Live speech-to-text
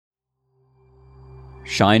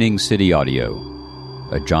Shining City Audio,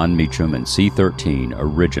 a Jon Meacham and C13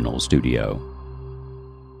 original studio.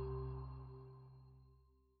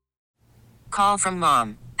 Call from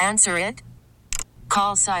mom. Answer it.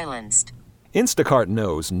 Call silenced. Instacart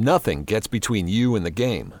knows nothing gets between you and the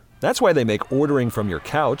game. That's why they make ordering from your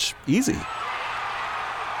couch easy.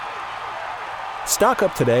 Stock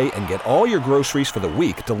up today and get all your groceries for the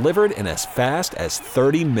week delivered in as fast as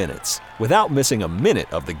 30 minutes without missing a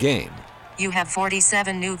minute of the game. You have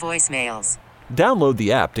 47 new voicemails. Download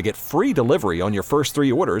the app to get free delivery on your first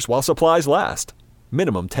 3 orders while supplies last.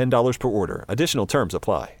 Minimum $10 per order. Additional terms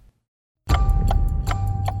apply.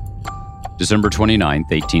 December 29,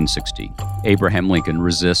 1860. Abraham Lincoln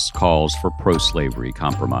resists calls for pro-slavery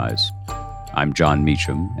compromise. I'm Jon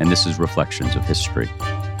Meacham, and this is Reflections of History.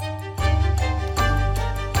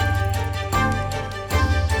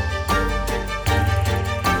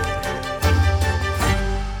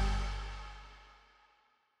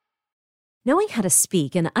 Knowing how to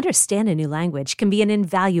speak and understand a new language can be an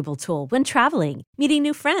invaluable tool when traveling, meeting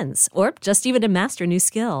new friends, or just even to master a new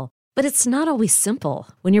skill. But it's not always simple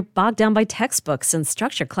when you're bogged down by textbooks and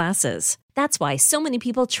structured classes. That's why so many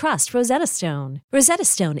people trust Rosetta Stone. Rosetta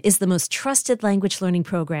Stone is the most trusted language learning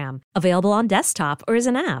program, available on desktop or as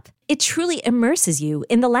an app. It truly immerses you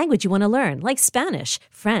in the language you want to learn, like Spanish,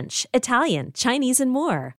 French, Italian, Chinese, and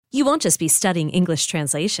more. You won't just be studying English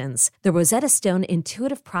translations. The Rosetta Stone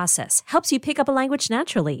intuitive process helps you pick up a language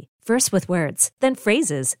naturally, first with words, then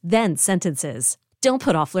phrases, then sentences. Don't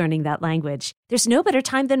put off learning that language. There's no better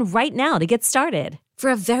time than right now to get started.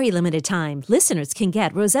 For a very limited time, listeners can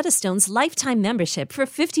get Rosetta Stone's lifetime membership for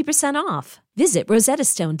 50% off. Visit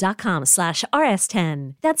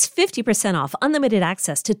rosettastone.com/rs10. That's 50% off unlimited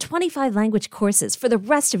access to 25 language courses for the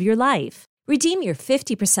rest of your life. Redeem your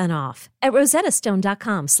 50% off at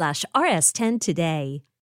rosettastone.com/rs10 today.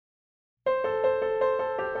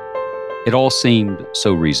 It all seemed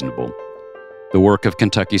so reasonable. The work of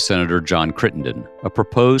Kentucky Senator John Crittenden, a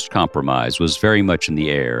proposed compromise, was very much in the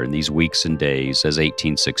air in these weeks and days as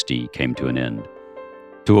 1860 came to an end.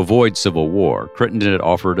 To avoid civil war, Crittenden had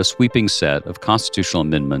offered a sweeping set of constitutional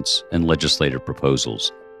amendments and legislative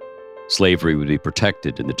proposals. Slavery would be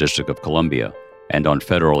protected in the District of Columbia and on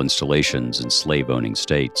federal installations in slave-owning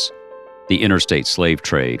states. The interstate slave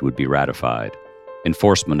trade would be ratified.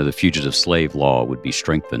 Enforcement of the fugitive slave law would be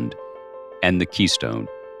strengthened. And the keystone,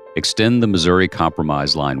 extend the Missouri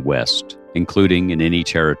Compromise line west, including in any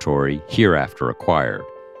territory hereafter acquired,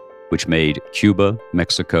 which made Cuba,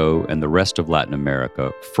 Mexico, and the rest of Latin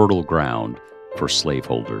America fertile ground for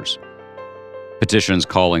slaveholders. Petitions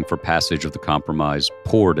calling for passage of the compromise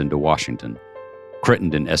poured into Washington.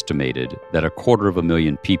 Crittenden estimated that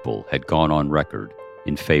 250,000 people had gone on record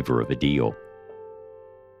in favor of a deal.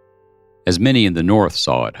 As many in the North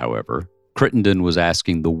saw it, however, Crittenden was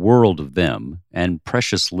asking the world of them and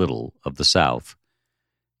precious little of the South.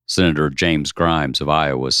 Senator James Grimes of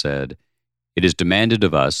Iowa said, "It is demanded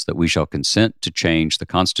of us that we shall consent to change the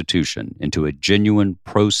Constitution into a genuine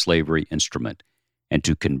pro-slavery instrument and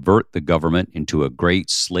to convert the government into a great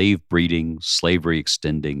slave-breeding,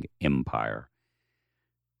 slavery-extending empire."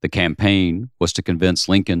 The campaign was to convince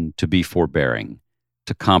Lincoln to be forbearing,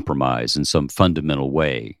 to compromise in some fundamental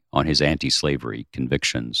way on his anti-slavery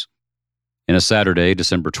convictions. In a Saturday,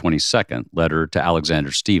 December 22nd, letter to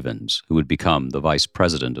Alexander Stephens, who would become the vice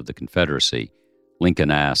president of the Confederacy, Lincoln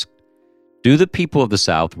asked, "Do the people of the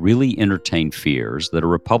South really entertain fears that a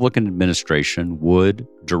Republican administration would,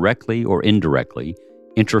 directly or indirectly,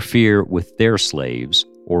 interfere with their slaves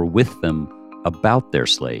or with them about their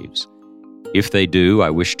slaves? If they do, I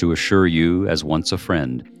wish to assure you, as once a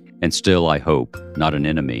friend, and still, I hope, not an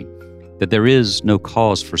enemy, that there is no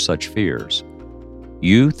cause for such fears.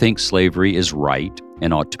 You think slavery is right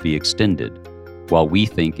and ought to be extended, while we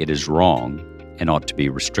think it is wrong and ought to be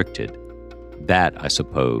restricted. That, I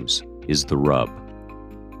suppose, is the rub."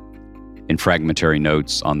 In fragmentary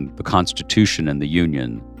notes on the Constitution and the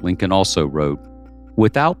Union, Lincoln also wrote,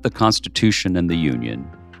 "Without the Constitution and the Union,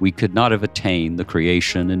 we could not have attained the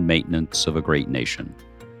creation and maintenance of a great nation.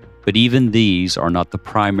 But even these are not the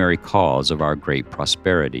primary cause of our great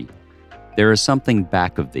prosperity. There is something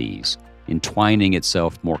back of these, entwining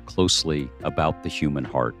itself more closely about the human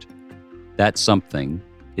heart. That something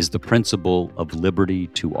is the principle of liberty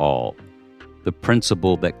to all, the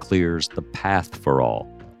principle that clears the path for all,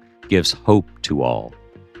 gives hope to all,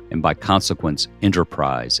 and by consequence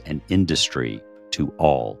enterprise and industry to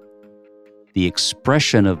all. The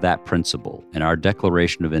expression of that principle in our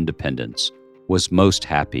Declaration of Independence was most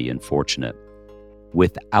happy and fortunate.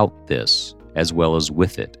 Without this, as well as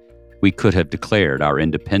with it, we could have declared our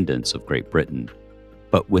independence of Great Britain.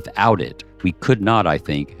 But without it, we could not, I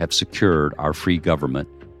think, have secured our free government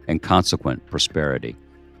and consequent prosperity.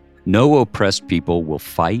 No oppressed people will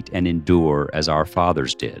fight and endure as our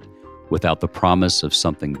fathers did, without the promise of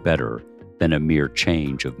something better than a mere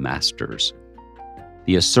change of masters.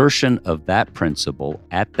 The assertion of that principle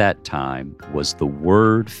at that time was the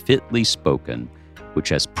word fitly spoken, which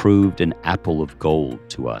has proved an apple of gold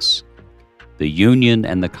to us. The Union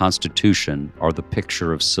and the Constitution are the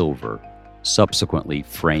picture of silver, subsequently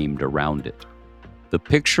framed around it. The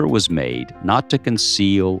picture was made not to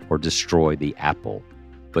conceal or destroy the apple,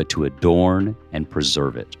 but to adorn and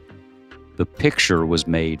preserve it. The picture was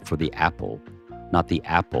made for the apple, not the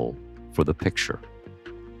apple for the picture.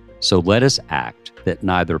 So let us act that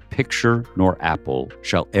neither picture nor apple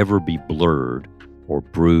shall ever be blurred or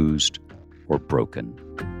bruised or broken.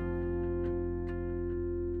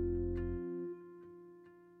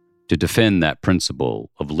 To defend that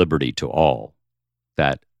principle of liberty to all,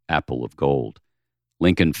 that apple of gold,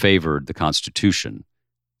 Lincoln favored the Constitution,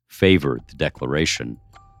 favored the Declaration,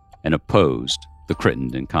 and opposed the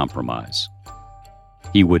Crittenden Compromise.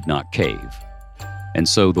 He would not cave, and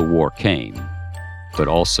so the war came, but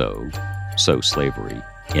also so slavery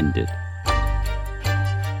ended.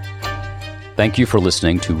 Thank you for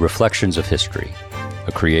listening to Reflections of History,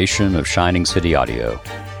 a creation of Shining City Audio,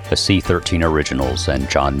 a C13 Originals and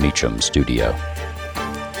John Meacham studio.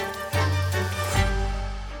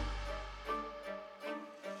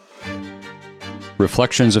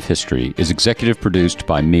 Reflections of History is executive produced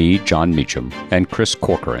by me, John Meacham, and Chris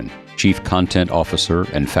Corcoran, Chief Content Officer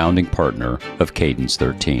and founding partner of Cadence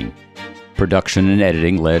 13. Production and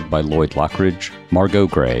editing led by Lloyd Lockridge, Margot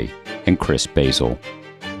Gray, and Chris Basil.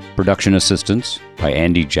 Production assistance by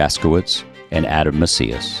Andy Jaskowitz and Adam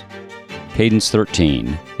Macias. Cadence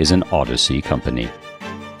 13 is an Odyssey company.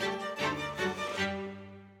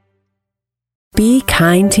 Be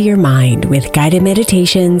kind to your mind with guided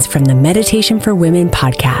meditations from the Meditation for Women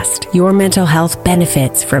podcast. Your mental health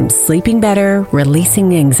benefits from sleeping better,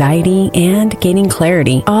 releasing anxiety, and gaining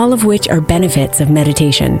clarity, all of which are benefits of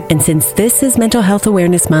meditation. And since this is Mental Health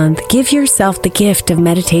Awareness Month, give yourself the gift of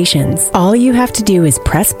meditations. All you have to do is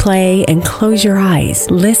press play and close your eyes.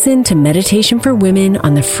 Listen to Meditation for Women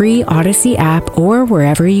on the free Odyssey app or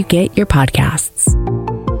wherever you get your podcasts.